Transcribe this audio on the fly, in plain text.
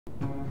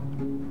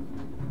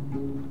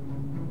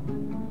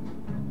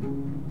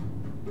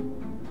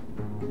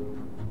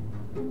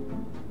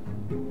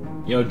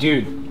Yo,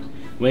 dude,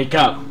 wake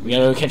up. We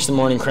gotta go catch the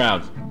morning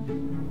crowd.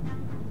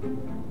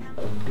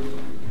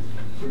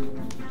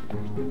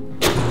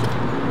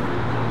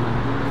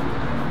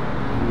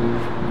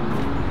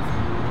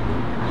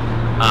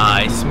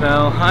 I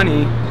smell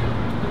honey.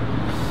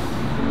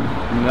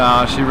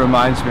 No, she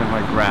reminds me of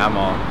my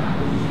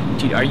grandma.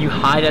 Dude, are you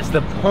high? That's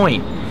the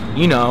point.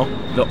 You know,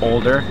 the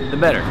older, the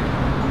better.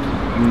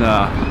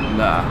 Nah.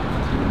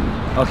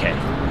 Okay.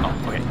 Oh,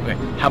 okay.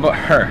 How about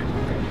her?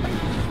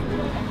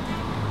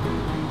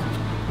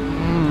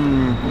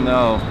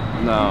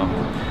 No.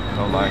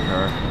 Don't like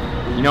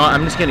her. You know what?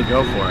 I'm just gonna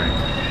go for it.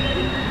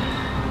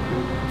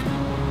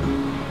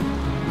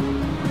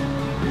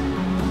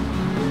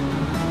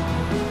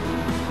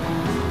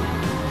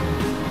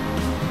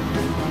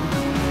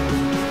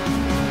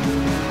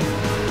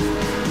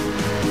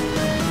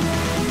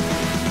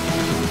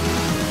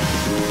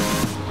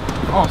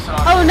 Oh,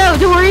 sorry. Oh no,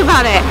 don't worry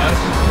about it.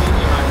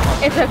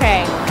 It's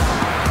okay.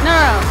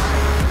 No.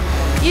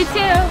 You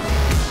too.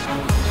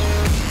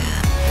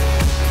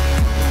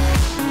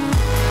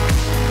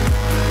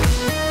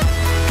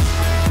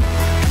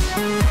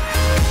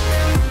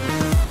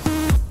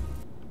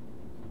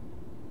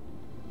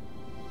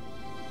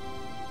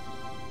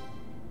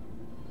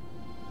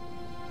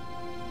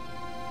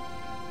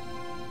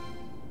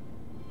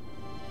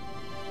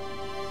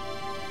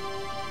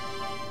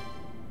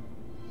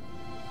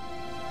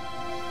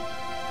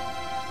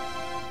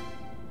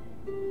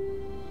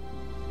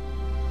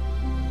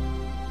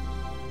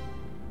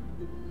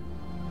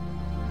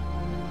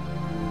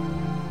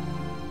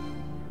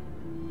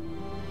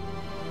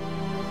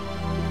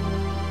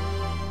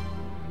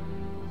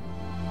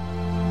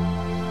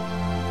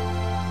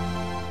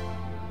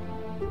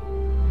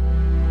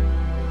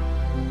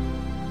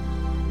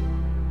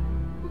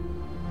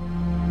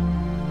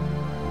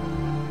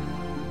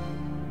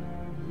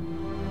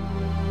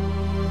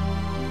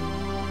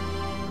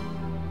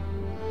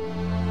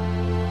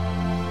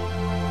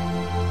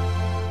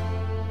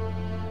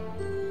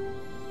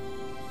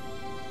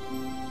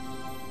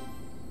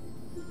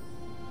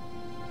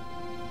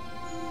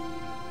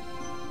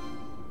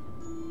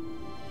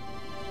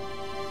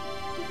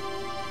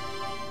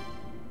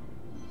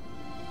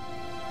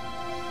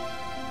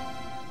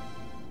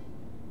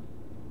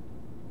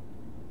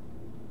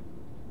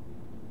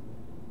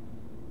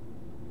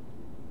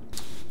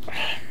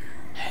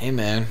 Hey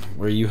man,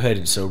 where are you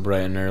headed so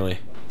bright and early?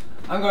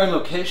 I'm going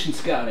location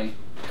scouting.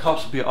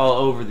 Cops will be all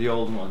over the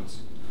old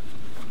ones.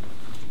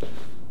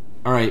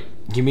 Alright,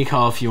 give me a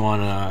call if you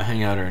want to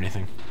hang out or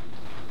anything.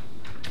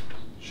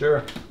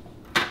 Sure.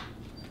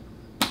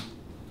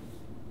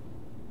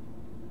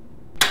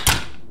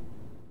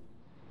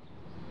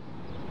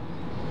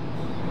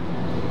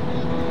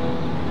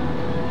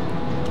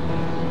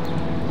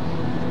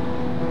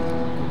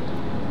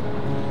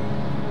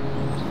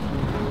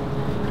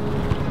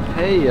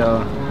 Hey,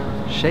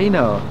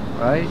 Shayna,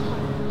 right?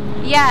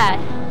 Yeah.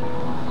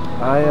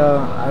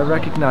 I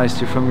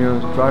recognized you from your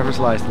driver's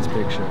license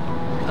picture.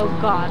 Oh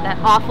god, that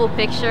awful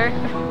picture.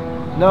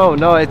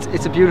 No,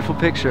 it's a beautiful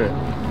picture.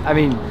 I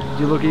mean,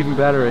 you look even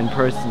better in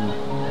person.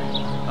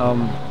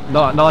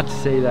 Not to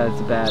say that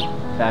it's a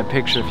bad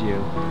picture of you,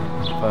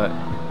 but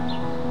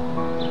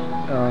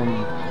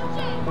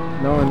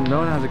no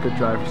one has a good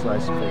driver's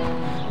license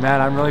picture.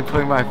 Man, I'm really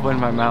putting my foot in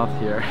my mouth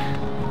here.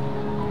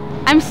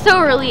 I'm so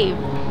relieved.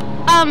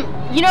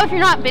 You know, if you're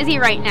not busy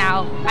right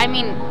now, I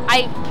mean,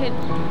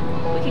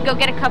 we could go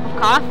get a cup of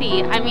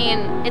coffee. I mean,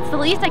 it's the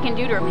least I can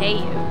do to repay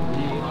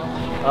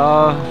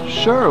you.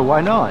 Sure,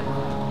 why not?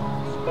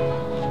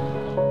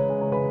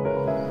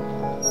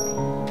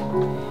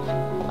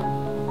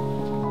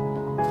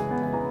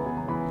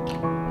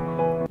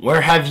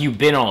 Where have you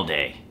been all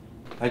day?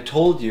 I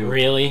told you.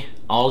 Really?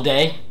 All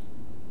day?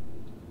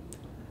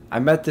 I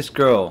met this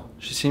girl.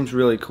 She seems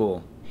really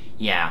cool.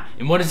 Yeah,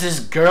 and what is this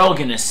girl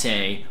gonna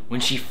say when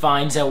she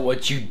finds out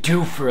what you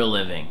do for a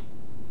living?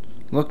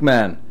 Look,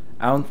 man,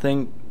 I don't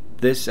think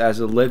this as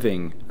a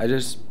living.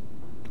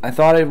 I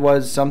thought it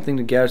was something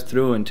to get us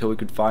through until we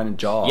could find a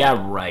job. Yeah,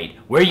 right.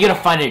 Where are you gonna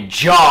find a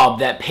job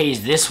that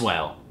pays this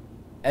well?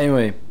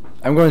 Anyway,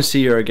 I'm going to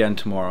see her again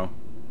tomorrow.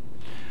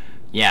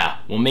 Yeah,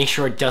 we'll make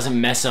sure it doesn't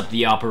mess up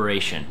the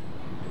operation.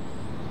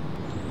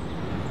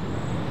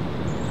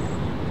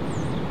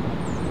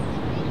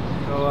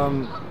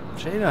 So,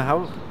 Shayna,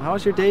 how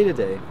was your day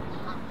today?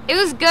 It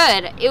was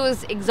good. It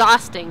was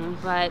exhausting,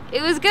 but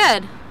it was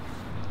good.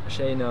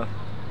 Shayna,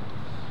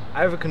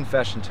 I have a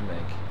confession to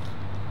make.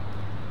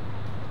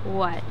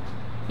 What?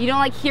 You don't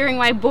like hearing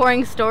my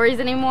boring stories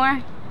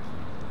anymore?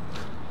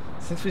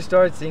 Since we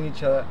started seeing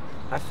each other,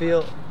 I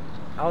feel,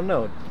 I don't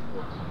know,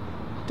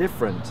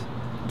 different.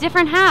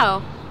 Different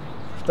how?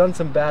 I've done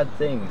some bad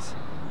things.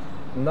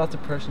 I'm not the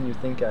person you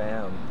think I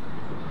am.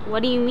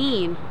 What do you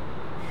mean?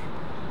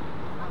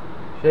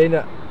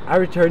 Shayna, I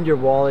returned your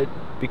wallet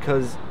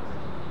because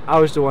I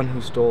was the one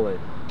who stole it.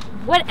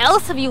 What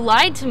else have you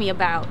lied to me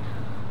about?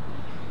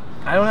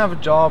 I don't have a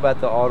job at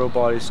the auto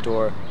body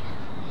store.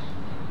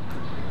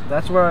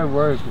 That's where I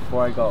worked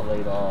before I got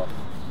laid off.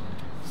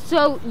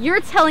 So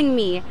you're telling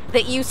me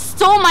that you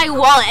stole my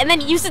wallet and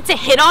then used it to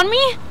hit on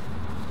me?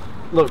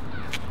 Look,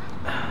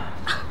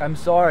 I'm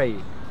sorry.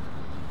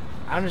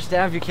 I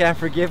understand if you can't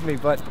forgive me,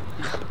 but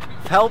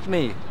help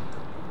me.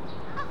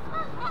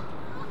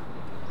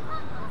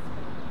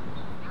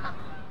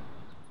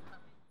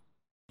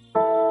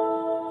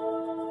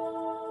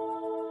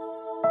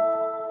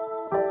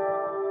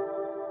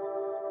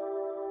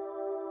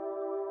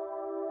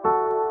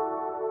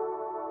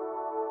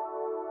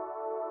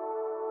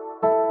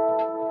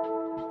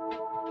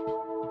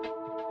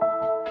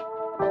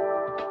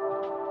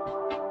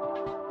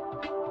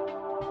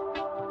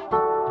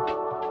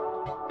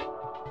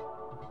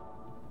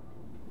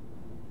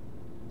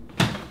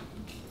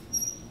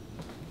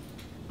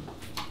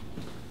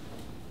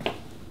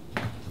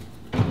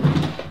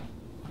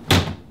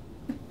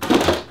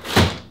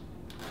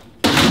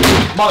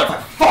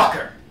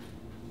 Motherfucker!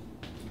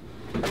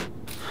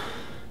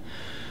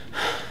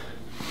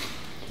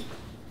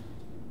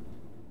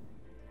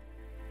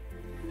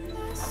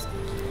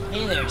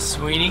 Hey there,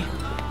 sweetie.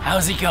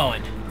 How's it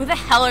going? Who the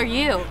hell are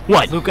you?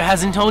 What, Luca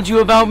hasn't told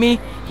you about me?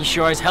 He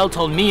sure as hell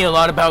told me a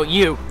lot about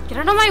you. Get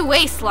out of my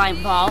way,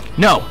 slime ball.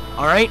 No,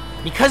 alright?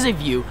 Because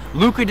of you,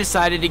 Luca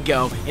decided to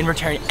go and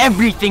return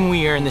everything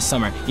we earned this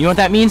summer. You know what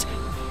that means?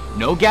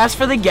 No gas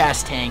for the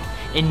gas tank,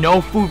 and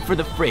no food for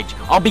the fridge.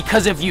 All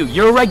because of you.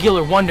 You're a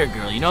regular Wonder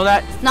Girl, you know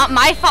that? It's not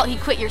my fault he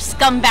quit your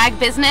scumbag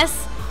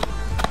business.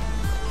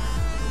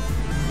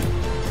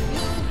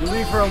 You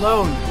leave her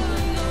alone.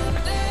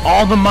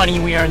 All the money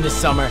we earned this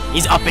summer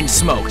is up in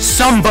smoke.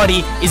 Somebody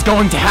is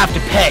going to have to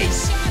pay.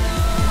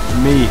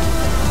 Me.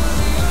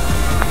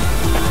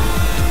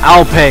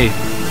 I'll pay.